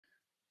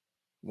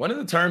One of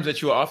the terms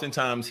that you'll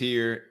oftentimes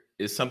hear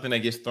is something that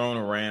gets thrown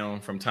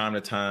around from time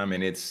to time,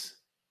 and it's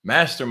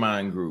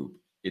mastermind group,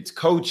 it's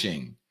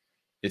coaching,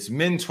 it's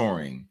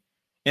mentoring,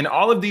 and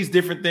all of these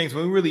different things.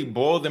 When we really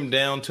boil them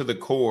down to the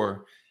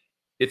core,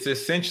 it's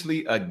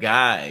essentially a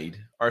guide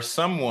or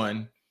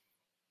someone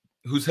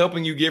who's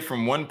helping you get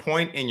from one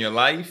point in your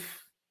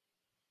life,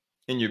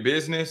 in your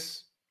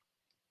business,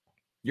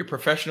 your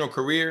professional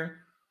career,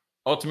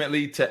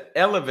 ultimately to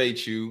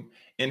elevate you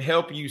and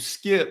help you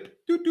skip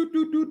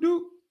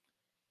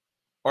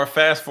or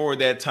fast forward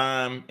that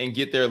time and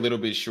get there a little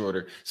bit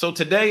shorter. So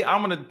today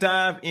I'm going to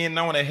dive in and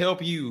I want to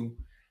help you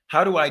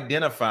how to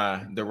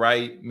identify the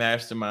right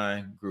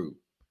mastermind group.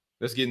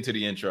 Let's get into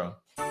the intro.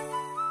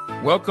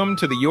 Welcome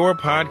to the Your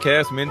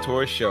Podcast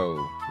Mentor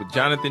Show with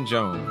Jonathan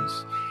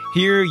Jones.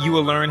 Here you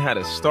will learn how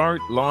to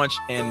start, launch,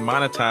 and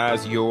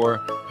monetize your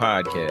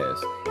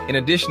podcast. In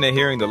addition to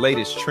hearing the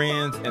latest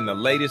trends and the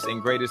latest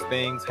and greatest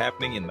things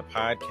happening in the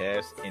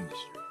podcast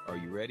industry. Are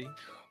you ready?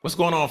 What's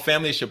going on,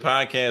 family? It's your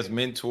podcast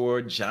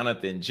mentor,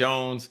 Jonathan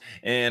Jones.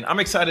 And I'm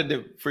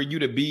excited for you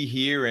to be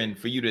here and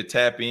for you to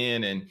tap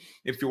in. And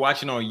if you're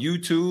watching on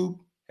YouTube,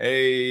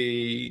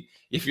 hey,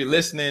 if you're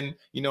listening,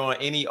 on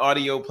any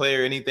audio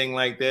player, anything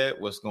like that,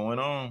 what's going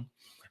on?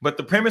 But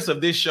the premise of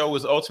this show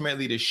is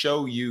ultimately to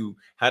show you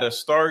how to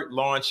start,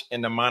 launch,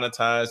 and to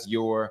monetize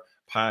your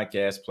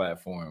podcast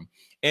platform.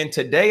 And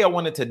today I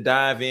wanted to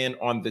dive in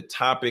on the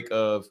topic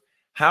of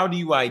how do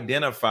you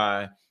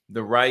identify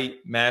the right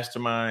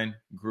mastermind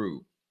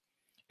group.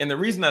 And the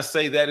reason I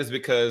say that is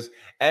because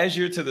as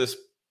you're to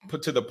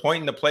the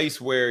point in the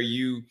place where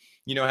you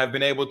have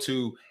been able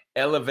to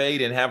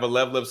elevate and have a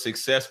level of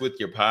success with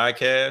your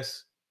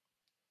podcast,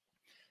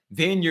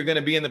 then you're going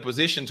to be in the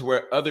position to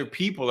where other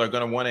people are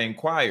going to want to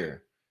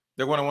inquire.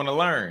 They're going to want to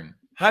learn.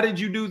 How did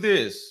you do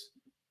this?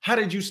 How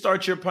did you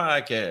start your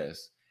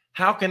podcast?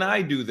 How can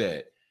I do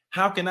that?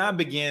 How can I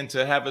begin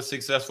to have a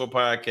successful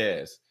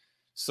podcast?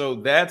 So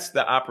that's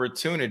the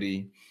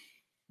opportunity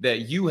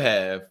that you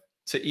have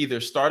to either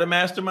start a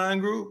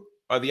mastermind group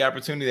or the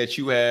opportunity that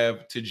you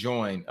have to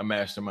join a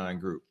mastermind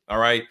group. All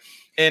right.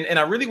 And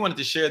I really wanted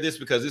to share this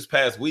because this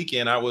past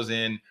weekend I was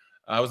in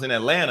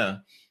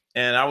Atlanta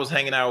and I was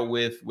hanging out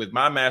with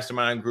my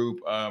mastermind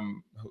group,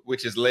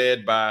 which is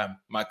led by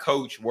my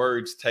coach,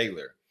 Words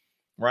Taylor.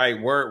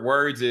 Right.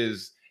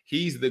 Words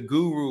he's the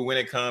guru when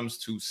it comes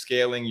to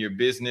scaling your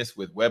business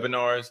with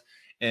webinars.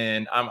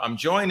 And I'm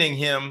joining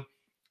him.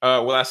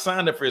 I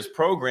signed up for his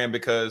program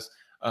because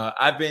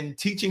I've been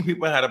teaching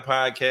people how to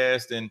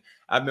podcast, and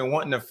I've been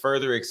wanting to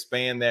further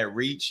expand that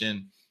reach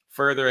and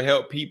further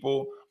help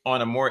people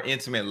on a more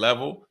intimate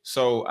level.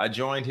 So I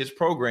joined his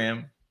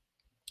program,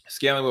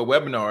 Scaling with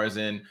Webinars,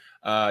 and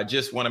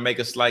just want to make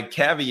a slight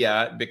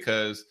caveat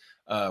because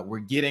we're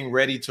getting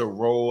ready to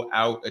roll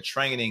out a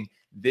training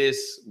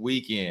this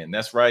weekend.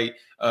 That's right.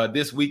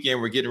 This weekend,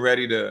 we're getting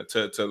ready to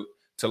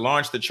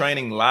launch the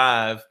training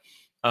live.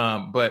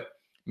 But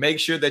make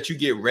sure that you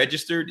get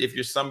registered if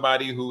you're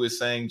somebody who is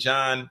saying,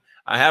 John,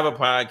 I have a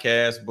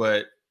podcast,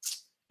 but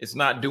it's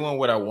not doing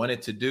what I want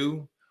it to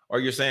do.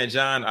 Or you're saying,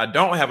 John, I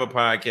don't have a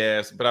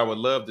podcast, but I would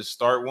love to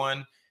start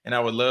one. And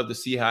I would love to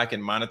see how I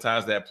can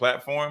monetize that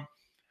platform.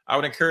 I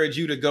would encourage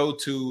you to go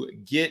to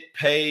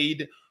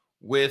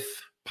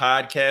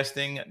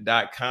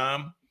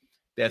getpaidwithpodcasting.com.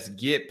 That's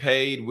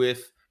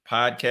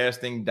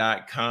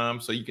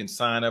getpaidwithpodcasting.com. So you can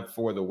sign up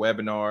for the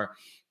webinar.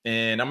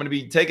 And I'm going to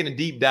be taking a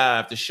deep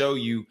dive to show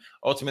you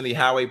ultimately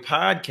how a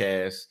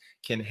podcast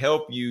can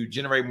help you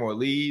generate more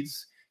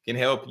leads, can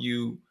help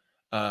you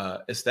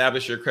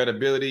establish your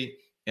credibility,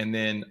 and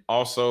then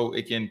also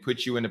it can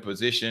put you in a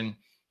position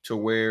to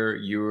where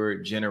you're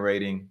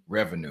generating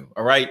revenue.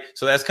 All right.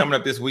 So that's coming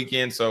up this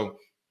weekend. So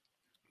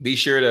be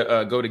sure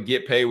to go to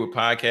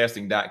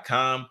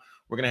getpaidwithpodcasting.com.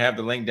 We're going to have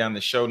the link down in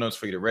the show notes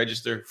for you to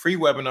register. Free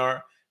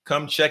webinar.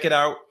 Come check it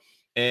out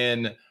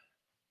and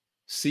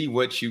see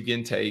what you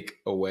can take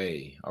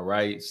away. All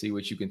right. See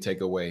what you can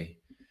take away.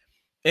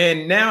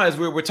 And now as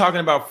we're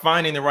talking about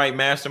finding the right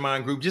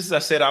mastermind group, just as I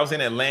said, I was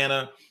in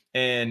Atlanta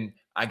and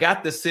I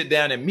got to sit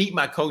down and meet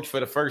my coach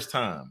for the first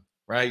time.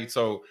 Right.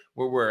 So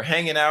we're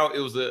hanging out. It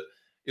was a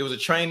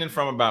training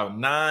from about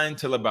 9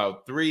 till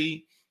about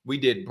 3. We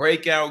did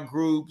breakout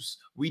groups.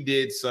 We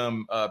did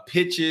some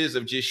pitches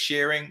of just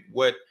sharing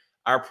what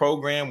our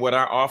program, what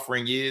our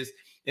offering is.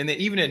 And then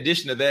even in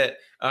addition to that,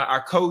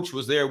 our coach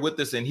was there with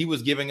us and he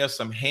was giving us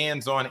some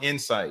hands-on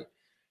insight.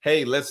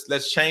 Hey,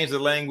 let's change the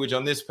language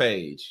on this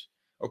page.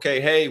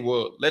 Okay. Hey,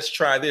 well, let's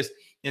try this.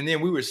 And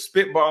then we were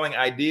spitballing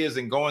ideas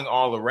and going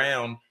all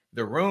around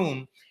the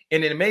room.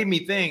 And it made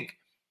me think,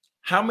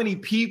 how many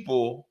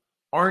people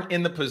aren't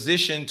in the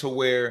position to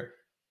where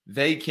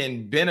they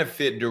can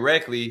benefit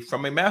directly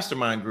from a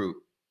mastermind group?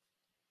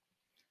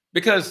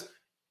 Because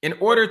in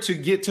order to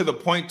get to the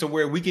point to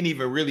where we can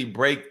even really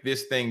break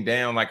this thing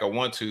down like I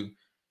want to,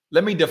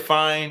 let me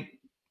define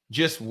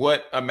just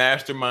what a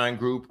mastermind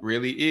group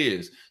really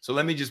is. So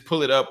let me just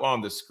pull it up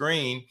on the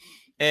screen.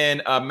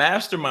 And a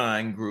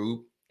mastermind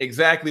group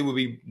exactly will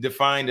be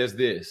defined as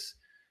this.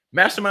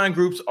 Mastermind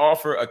groups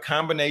offer a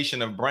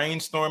combination of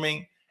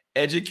brainstorming,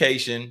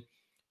 education,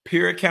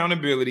 peer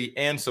accountability,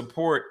 and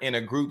support in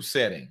a group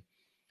setting.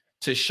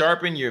 To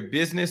sharpen your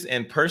business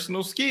and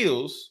personal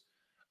skills,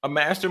 a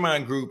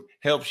mastermind group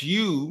helps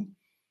you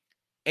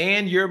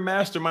and your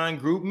mastermind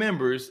group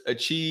members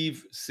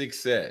achieve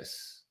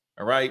success.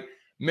 All right.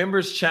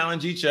 Members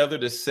challenge each other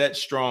to set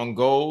strong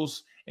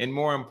goals and,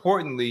 more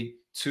importantly,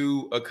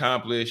 to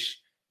accomplish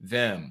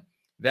them.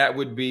 That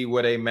would be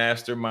what a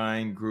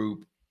mastermind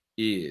group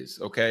is.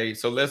 Okay.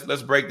 So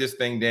let's break this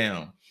thing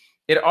down.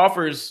 It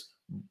offers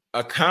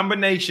a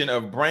combination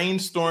of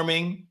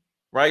brainstorming,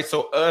 right?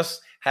 So us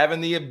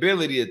having the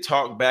ability to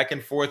talk back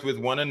and forth with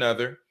one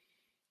another.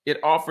 It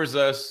offers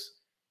us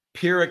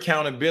peer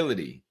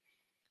accountability.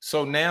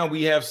 So now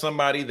we have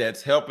somebody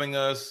that's helping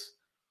us,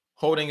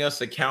 holding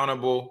us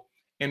accountable,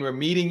 and we're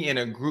meeting in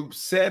a group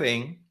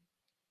setting.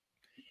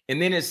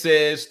 And then it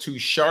says to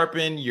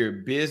sharpen your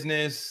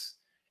business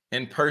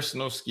and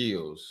personal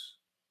skills.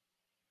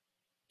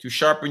 To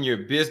sharpen your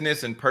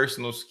business and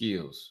personal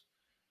skills.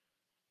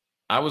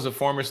 I was a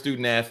former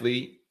student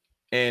athlete,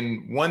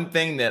 and one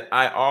thing that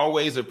I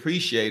always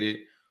appreciated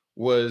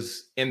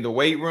was in the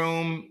weight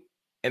room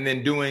and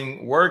then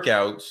doing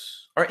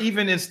workouts, or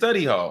even in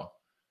study hall.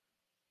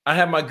 I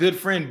have my good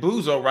friend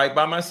Buzo right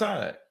by my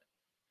side.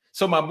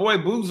 So my boy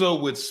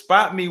Buzo would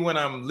spot me when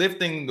I'm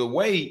lifting the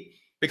weight,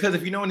 because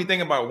if you know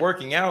anything about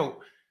working out,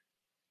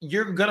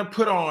 you're going to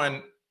put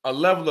on a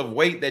level of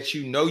weight that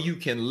you know you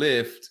can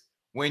lift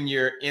when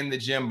you're in the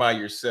gym by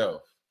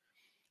yourself.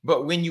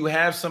 But when you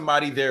have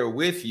somebody there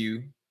with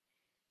you,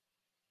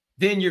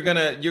 then you're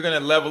gonna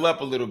level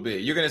up a little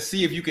bit. You're gonna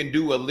see if you can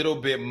do a little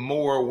bit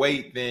more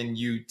weight than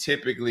you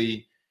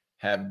typically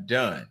have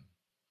done,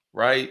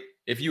 right?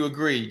 If you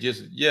agree,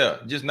 just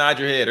nod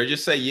your head or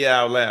just say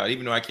yeah out loud,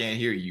 even though I can't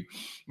hear you.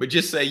 But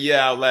just say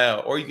yeah out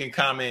loud, or you can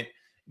comment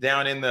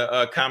down in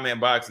the comment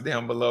box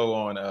down below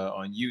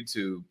on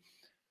YouTube.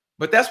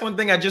 But that's one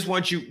thing I just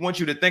want you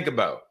to think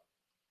about.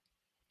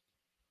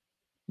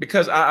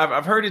 Because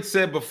I've heard it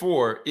said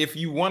before, if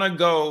you want to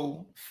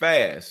go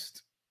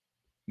fast,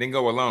 then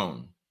go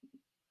alone.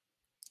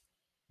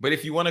 But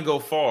if you want to go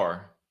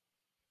far,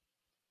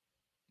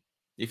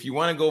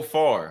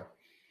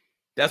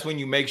 that's when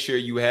you make sure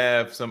you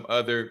have some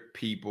other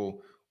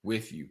people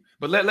with you.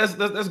 But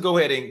let's go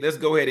ahead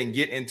and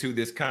get into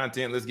this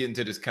content. Let's get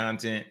into this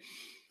content.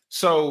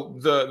 So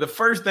the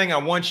first thing I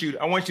want you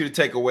to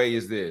take away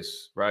is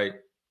this, right?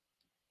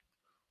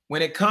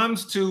 When it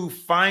comes to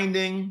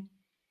finding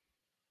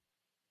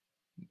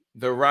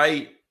the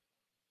right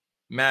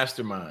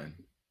mastermind,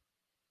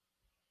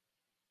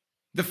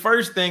 the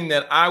first thing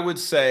that I would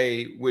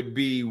say would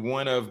be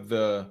one of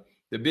the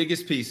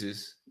biggest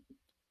pieces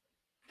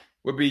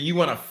would be you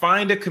want to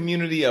find a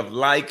community of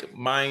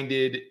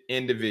like-minded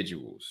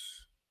individuals,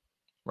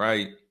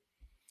 right?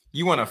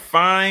 You want to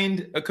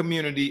find a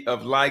community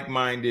of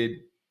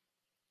like-minded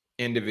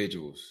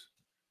individuals.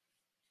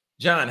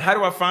 John, how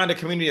do I find a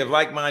community of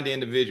like-minded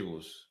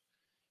individuals?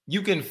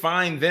 You can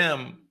find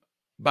them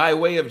by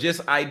way of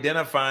just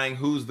identifying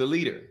who's the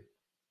leader.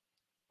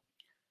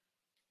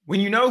 When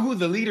you know who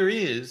the leader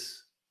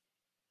is,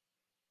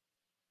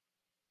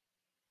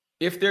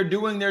 if they're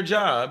doing their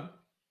job,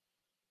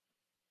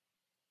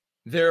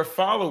 their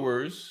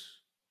followers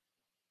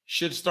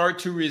should start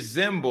to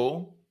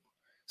resemble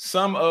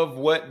some of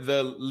what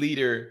the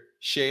leader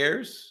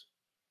shares,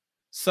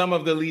 some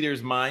of the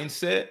leader's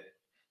mindset,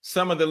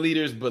 some of the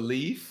leader's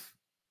belief,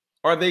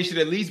 or they should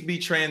at least be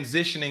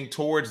transitioning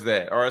towards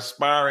that or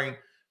aspiring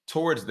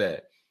towards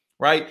that,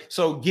 right?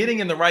 So getting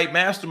in the right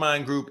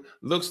mastermind group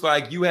looks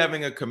like you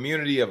having a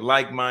community of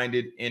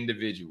like-minded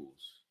individuals,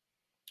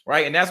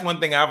 right? And that's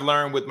one thing I've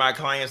learned with my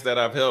clients that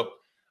I've helped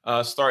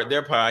start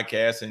their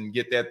podcast and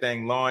get that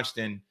thing launched,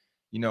 and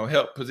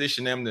help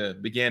position them to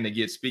begin to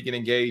get speaking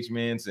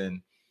engagements,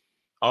 and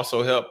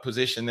also help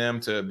position them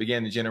to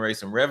begin to generate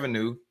some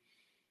revenue,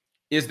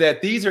 is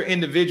that these are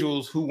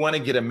individuals who want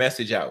to get a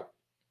message out,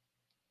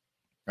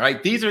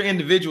 right? These are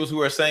individuals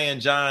who are saying,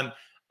 John,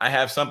 I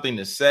have something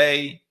to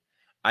say.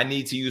 I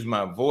need to use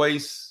my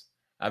voice.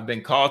 I've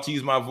been called to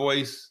use my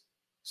voice,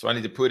 so I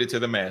need to put it to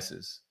the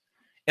masses.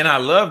 And I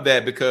love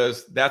that,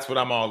 because that's what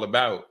I'm all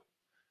about.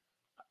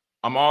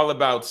 I'm all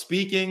about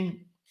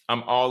speaking.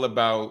 I'm all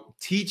about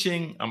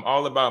teaching. I'm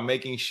all about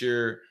making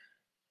sure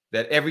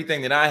that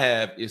everything that I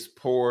have is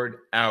poured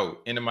out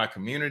into my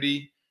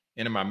community,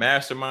 into my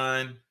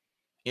mastermind,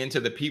 into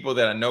the people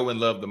that I know and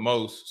love the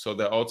most, so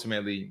that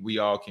ultimately we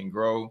all can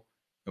grow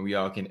and we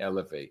all can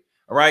elevate.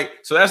 All right.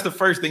 So that's the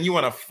first thing. You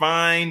want to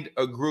find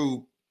a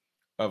group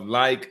of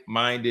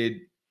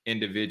like-minded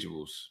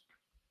individuals.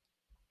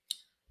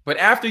 But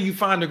after you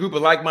find a group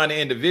of like-minded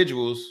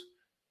individuals,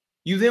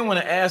 you then want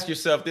to ask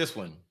yourself this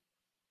one: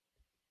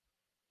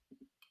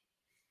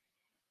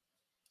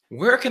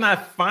 where can I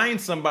find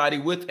somebody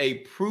with a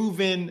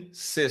proven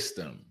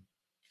system?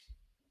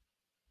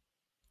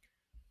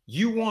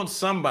 You want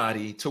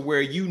somebody to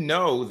where you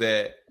know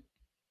that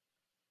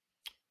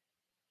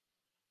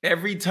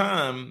every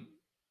time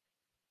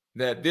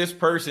that this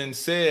person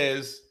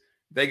says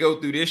they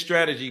go through this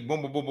strategy,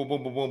 boom, boom, boom, boom,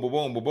 boom, boom, boom,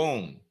 boom, boom,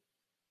 boom,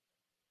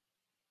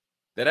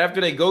 that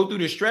after they go through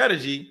the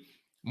strategy,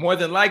 more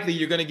than likely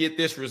you're going to get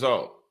this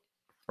result,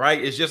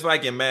 right? It's just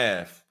like in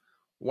math.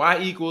 Y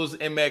equals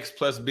mx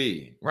plus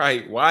b,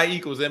 right? Y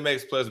equals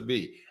mx plus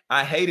b.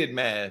 I hated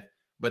math,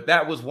 but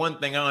that was one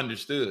thing I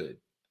understood.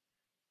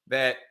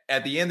 That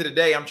at the end of the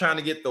day, I'm trying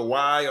to get the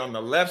y on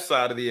the left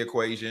side of the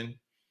equation,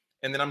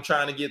 and then I'm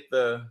trying to get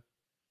the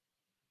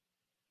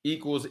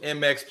equals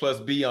mx plus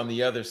b on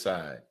the other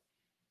side.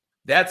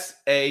 That's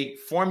a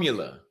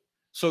formula.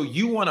 So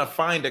you want to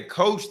find a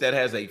coach that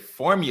has a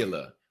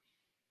formula,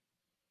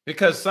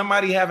 because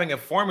somebody having a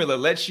formula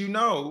lets you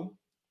know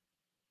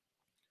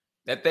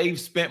that they've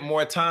spent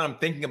more time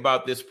thinking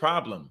about this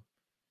problem,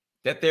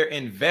 that they're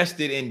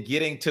invested in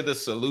getting to the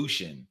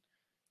solution,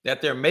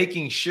 that they're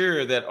making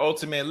sure that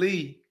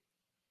ultimately,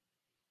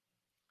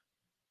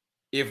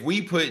 if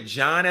we put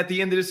John at the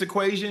end of this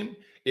equation,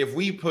 if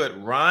we put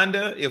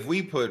Rhonda, if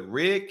we put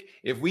Rick,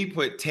 if we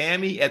put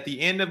Tammy at the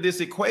end of this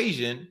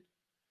equation,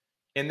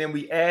 and then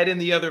we add in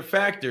the other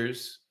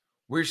factors,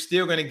 we're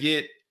still going to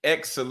get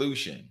X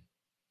solution,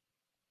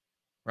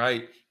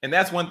 right? And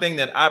that's one thing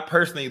that I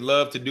personally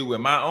love to do with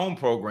my own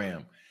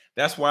program.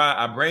 That's why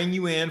I bring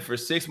you in for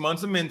 6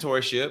 months of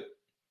mentorship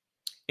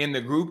in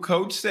the group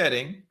coach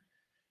setting.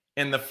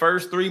 In the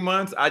first 3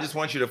 months, I just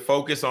want you to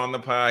focus on the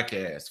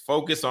podcast.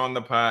 Focus on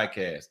the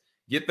podcast.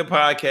 Get the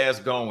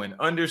podcast going.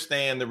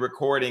 Understand the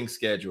recording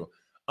schedule.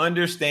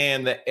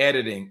 Understand the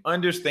editing.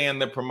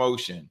 Understand the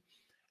promotion.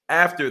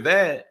 After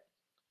that,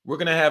 we're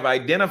going to have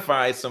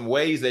identified some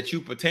ways that you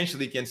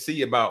potentially can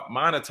see about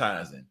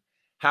monetizing.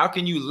 How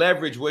can you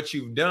leverage what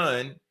you've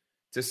done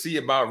to see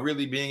about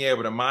really being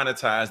able to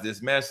monetize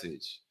this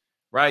message,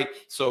 right?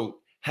 So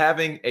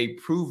having a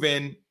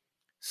proven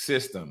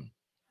system.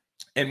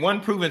 And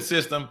one proven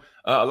system,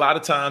 a lot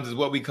of times, is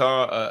what we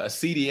call a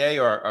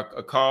CDA, or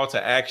a call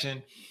to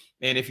action.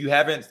 And if you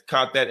haven't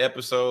caught that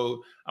episode,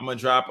 I'm going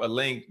to drop a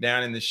link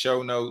down in the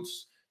show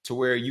notes to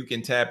where you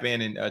can tap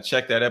in and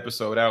check that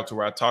episode out, to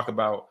where I talk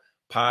about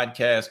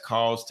podcast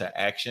calls to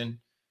action.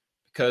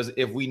 Because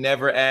if we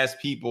never ask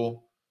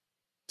people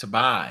to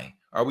buy,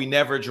 or we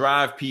never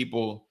drive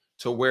people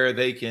to where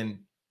they can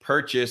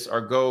purchase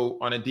or go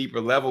on a deeper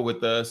level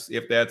with us,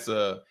 if that's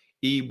a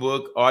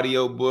ebook,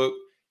 audio book,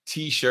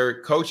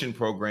 t-shirt, coaching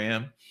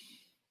program,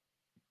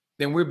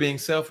 then we're being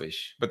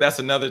selfish. But that's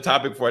another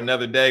topic for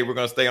another day. We're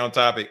going to stay on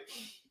topic.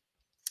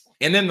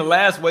 And then the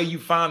last way you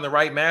find the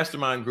right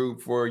mastermind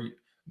group for you,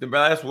 the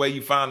last way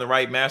you find the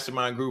right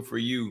mastermind group for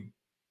you,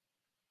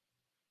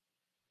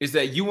 is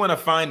that you want to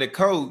find a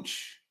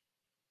coach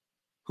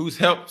who's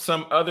helped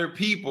some other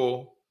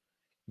people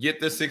get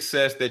the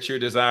success that you're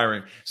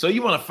desiring. So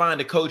you want to find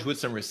a coach with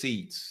some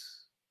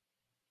receipts.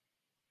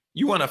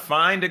 You want to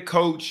find a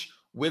coach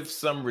with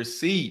some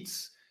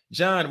receipts.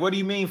 John, what do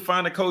you mean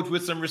find a coach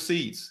with some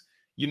receipts?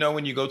 You know,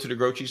 when you go to the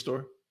grocery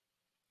store,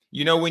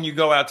 you know, when you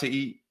go out to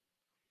eat,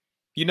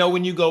 you know,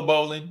 when you go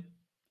bowling,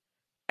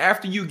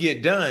 after you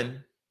get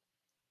done,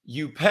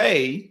 you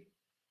pay.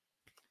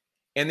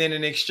 And then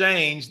in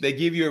exchange, they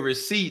give you a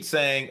receipt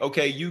saying,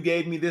 okay, you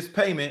gave me this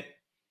payment.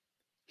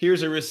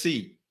 Here's a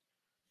receipt.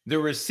 The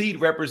receipt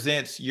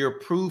represents your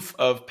proof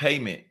of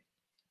payment.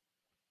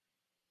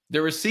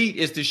 The receipt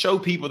is to show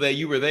people that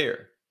you were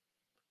there.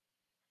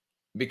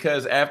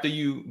 Because after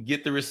you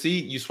get the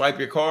receipt, you swipe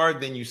your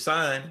card, then you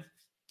sign,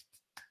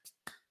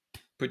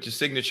 put your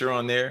signature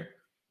on there.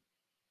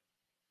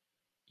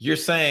 You're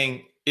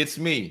saying, it's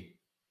me.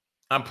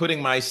 I'm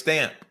putting my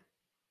stamp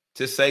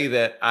to say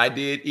that I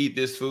did eat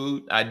this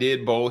food. I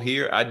did bowl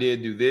here. I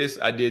did do this.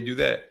 I did do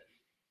that.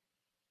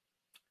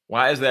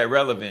 Why is that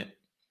relevant?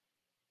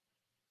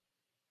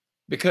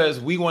 Because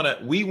we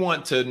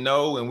want to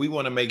know, and we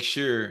want to make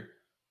sure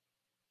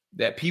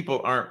that people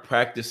aren't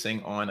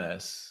practicing on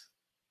us.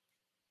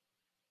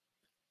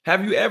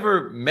 Have you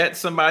ever met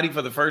somebody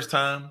for the first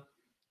time?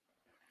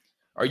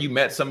 Or you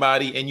met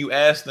somebody and you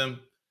asked them,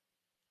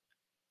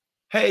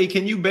 hey,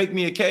 can you bake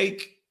me a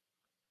cake?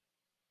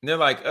 And they're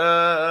like,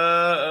 I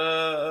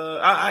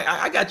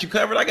got you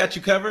covered. I got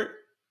you covered.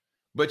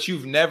 But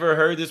you've never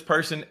heard this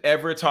person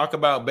ever talk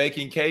about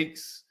baking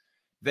cakes.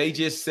 They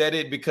just said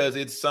it because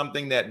it's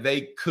something that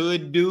they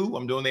could do.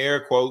 I'm doing the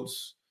air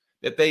quotes,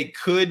 that they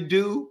could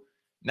do,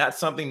 not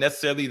something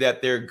necessarily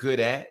that they're good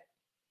at.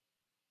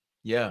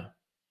 Yeah.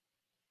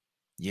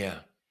 Yeah.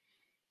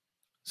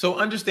 So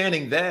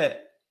understanding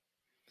that,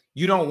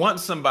 you don't want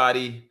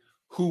somebody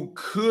who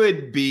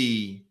could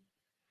be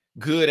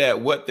good at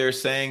what they're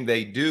saying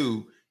they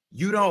do.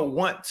 You don't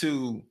want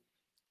to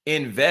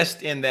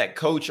invest in that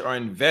coach or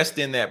invest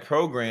in that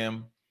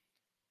program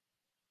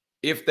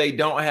if they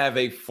don't have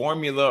a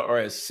formula or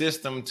a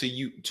system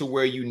to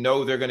where you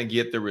know they're going to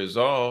get the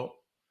result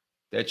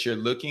that you're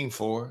looking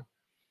for.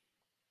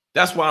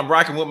 That's why I'm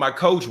rocking with my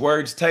coach,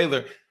 Words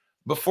Taylor.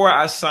 Before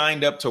I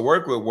signed up to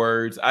work with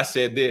Words, I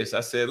said this.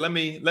 I said, let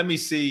me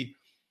see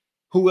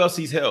who else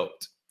he's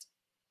helped.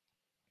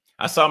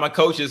 I saw my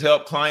coaches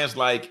help clients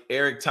like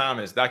Eric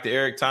Thomas, Dr.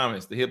 Eric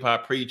Thomas, the hip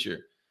hop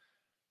preacher.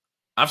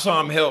 I've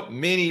saw him help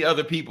many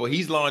other people.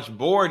 He's launched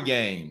board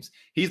games.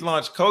 He's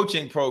launched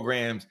coaching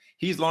programs.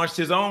 He's launched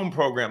his own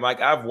program.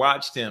 Like, I've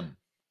watched him.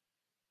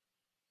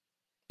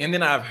 And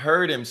then I've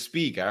heard him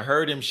speak. I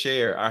heard him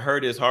share. I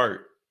heard his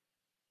heart.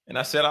 And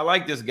I said, I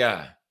like this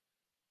guy.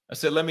 I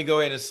said, let me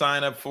go ahead and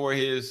sign up for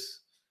his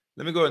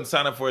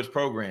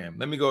program.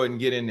 Let me go ahead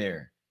and get in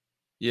there.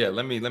 Yeah,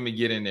 let me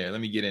get in there.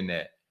 Let me get in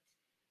that.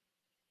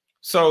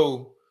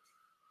 So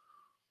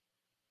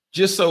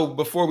just so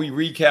before we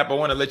recap, I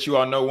want to let you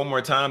all know one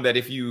more time that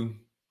if you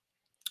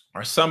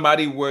are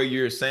somebody where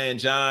you're saying,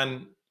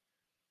 John,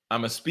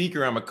 I'm a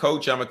speaker, I'm a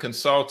coach, I'm a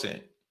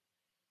consultant,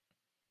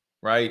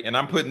 right? And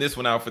I'm putting this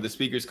one out for the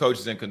speakers,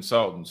 coaches, and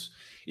consultants.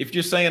 If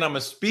you're saying I'm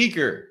a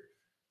speaker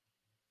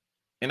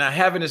and I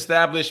haven't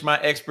established my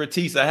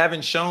expertise, I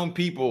haven't shown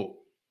people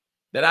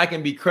that I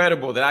can be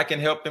credible, that I can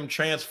help them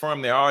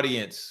transform their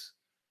audience,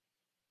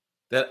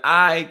 that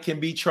I can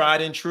be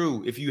tried and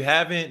true. If you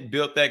haven't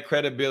built that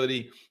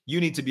credibility, you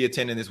need to be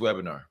attending this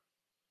webinar.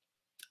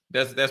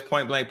 That's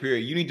point blank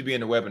period. You need to be in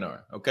the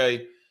webinar,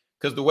 okay?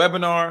 Because the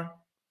webinar,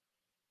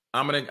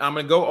 I'm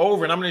gonna go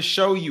over and I'm gonna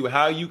show you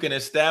how you can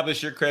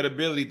establish your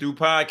credibility through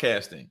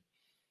podcasting.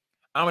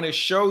 I'm gonna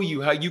show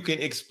you how you can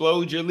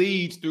explode your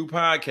leads through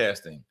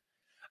podcasting.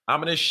 I'm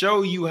going to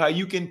show you how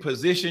you can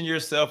position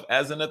yourself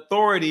as an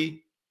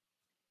authority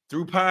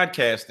through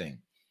podcasting.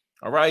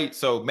 All right.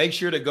 So make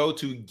sure to go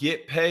to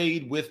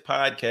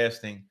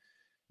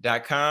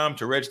getpaidwithpodcasting.com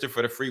to register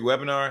for the free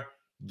webinar.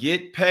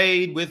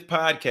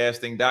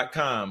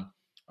 Getpaidwithpodcasting.com.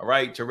 All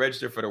right. To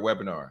register for the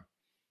webinar.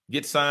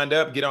 Get signed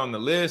up, get on the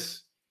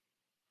list,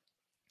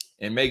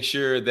 and make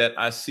sure that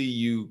I see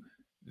you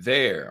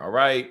there. All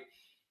right.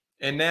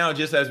 And now,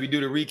 just as we do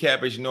the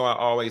recap, as you know, I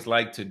always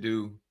like to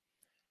do,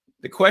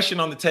 the question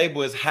on the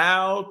table is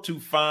how to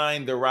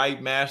find the right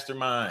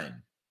mastermind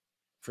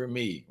for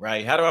me,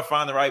 right? How do I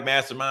find the right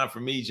mastermind for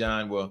me,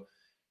 John? Well,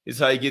 this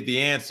is how you get the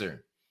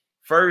answer.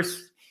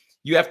 First,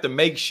 you have to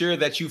make sure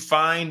that you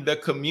find the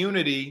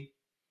community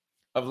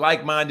of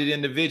like-minded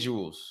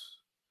individuals.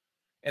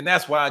 And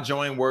that's why I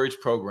joined Word's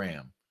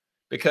program,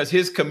 because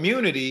his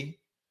community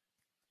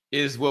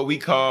is what we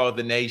call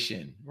the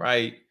nation,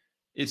 right?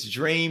 It's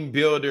Dream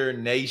Builder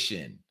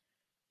Nation.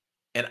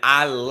 And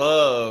I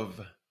love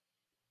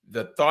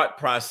the thought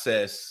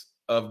process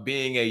of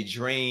being a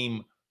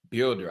dream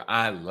builder.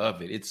 I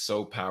love it. It's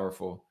so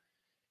powerful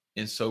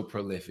and so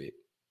prolific,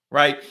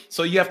 right?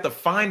 So you have to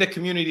find a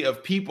community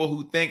of people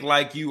who think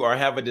like you or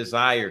have a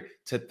desire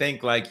to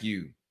think like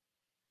you,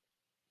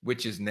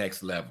 which is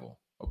next level,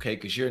 okay?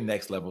 Because you're a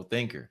next level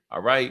thinker,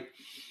 all right?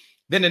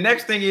 Then the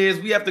next thing is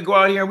we have to go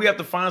out here and we have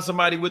to find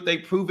somebody with a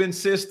proven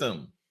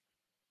system.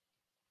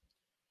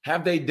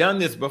 Have they done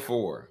this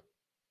before?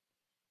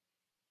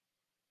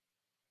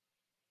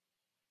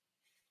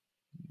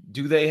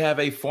 Do they have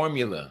a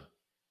formula?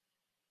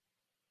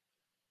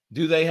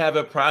 Do they have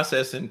a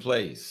process in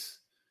place?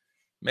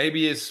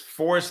 Maybe it's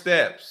 4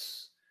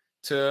 steps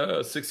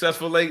to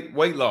successful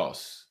weight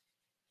loss,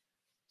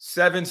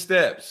 7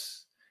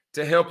 steps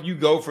to help you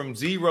go from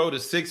 0 to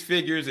 6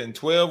 figures in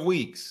 12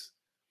 weeks.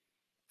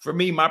 For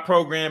me, my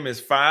program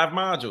is 5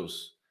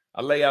 modules.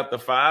 I lay out the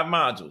 5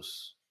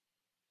 modules,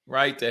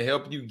 right, to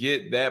help you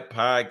get that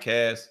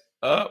podcast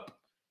up,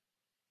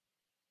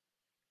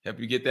 help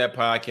you get that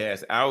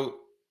podcast out,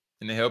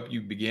 and to help you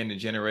begin to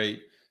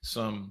generate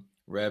some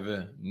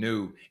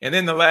revenue. And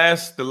then the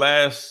last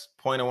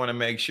point I want to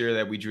make sure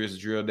that we just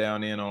drill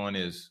down in on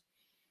is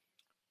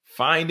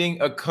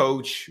finding a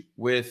coach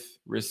with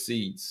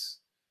receipts.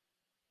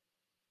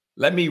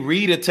 Let me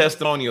read a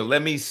testimonial.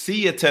 Let me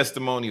see a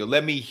testimonial.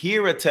 Let me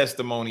hear a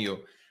testimonial.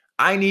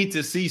 I need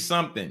to see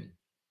something.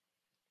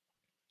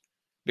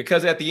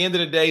 Because at the end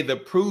of the day, the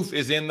proof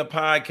is in the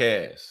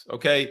podcast,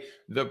 okay?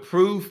 The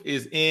proof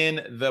is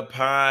in the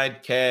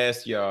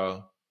podcast,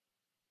 y'all.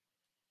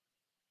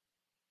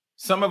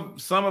 Some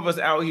of us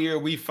out here,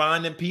 we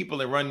finding people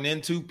and running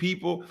into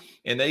people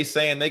and they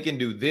saying they can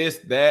do this,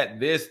 that,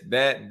 this,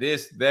 that,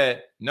 this,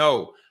 that.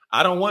 No,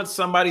 I don't want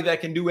somebody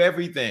that can do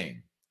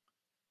everything.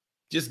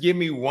 Just give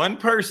me one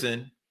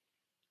person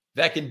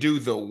that can do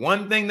the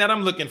one thing that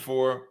I'm looking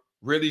for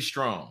really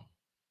strong.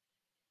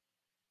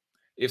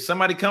 If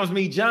somebody comes to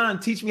me, John,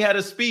 teach me how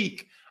to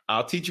speak.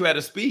 I'll teach you how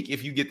to speak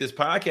if you get this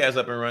podcast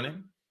up and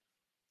running.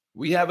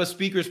 We have a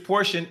speaker's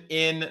portion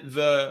in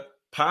the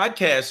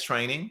podcast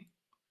training.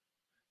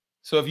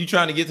 So if you're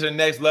trying to get to the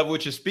next level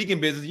with your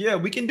speaking business, yeah,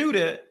 we can do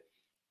that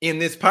in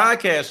this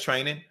podcast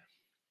training.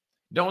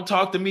 Don't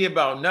talk to me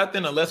about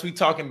nothing unless we're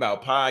talking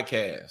about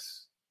podcasts.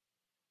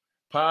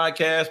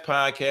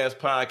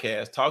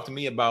 Podcast. Talk to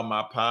me about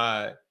my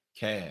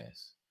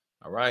podcast.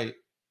 All right.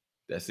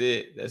 That's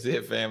it. That's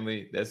it,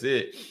 family. That's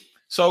it.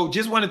 So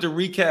just wanted to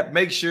recap,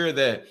 make sure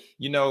that,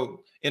 you know,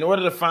 in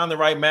order to find the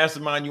right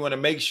mastermind, you want to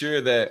make sure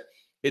that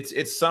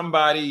it's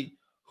somebody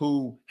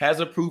who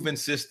has a proven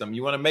system.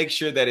 You want to make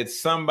sure that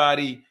it's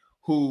somebody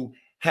who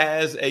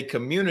has a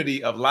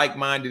community of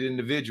like-minded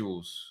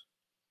individuals.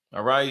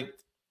 All right.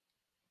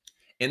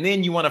 And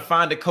then you want to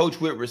find a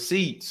coach with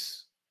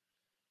receipts.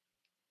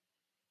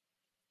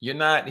 You're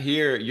not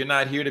here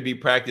to be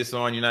practiced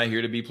on. You're not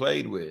here to be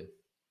played with.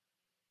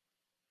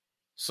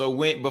 So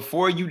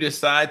before you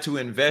decide to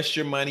invest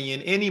your money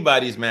in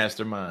anybody's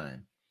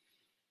mastermind,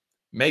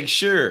 make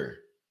sure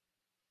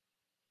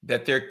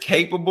that they're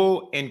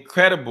capable and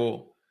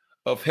credible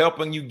of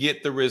helping you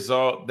get the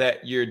result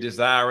that you're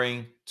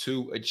desiring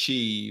to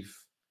achieve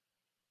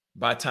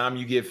by the time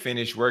you get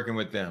finished working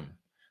with them,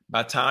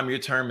 by the time your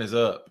term is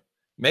up.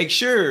 Make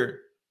sure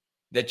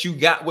that you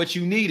got what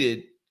you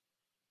needed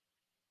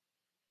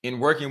in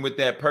working with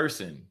that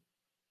person.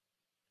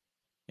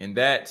 And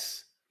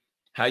that's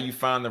how you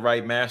find the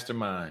right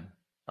mastermind.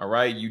 All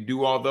right. You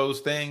do all those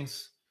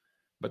things.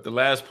 But the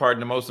last part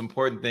and the most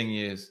important thing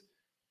is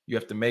you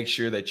have to make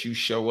sure that you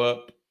show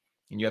up,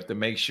 and you have to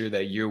make sure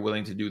that you're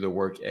willing to do the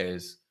work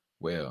as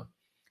well.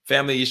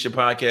 Family, it's your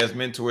podcast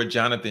mentor,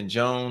 Jonathan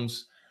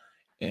Jones.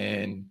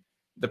 And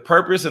the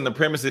purpose and the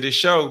premise of this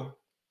show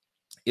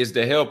is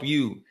to help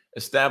you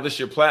establish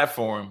your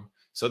platform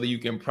so that you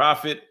can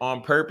profit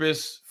on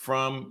purpose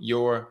from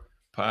your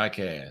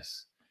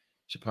podcast.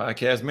 It's your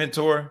podcast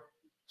mentor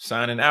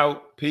signing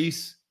out.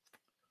 Peace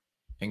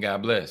and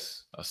God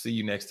bless. I'll see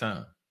you next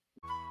time.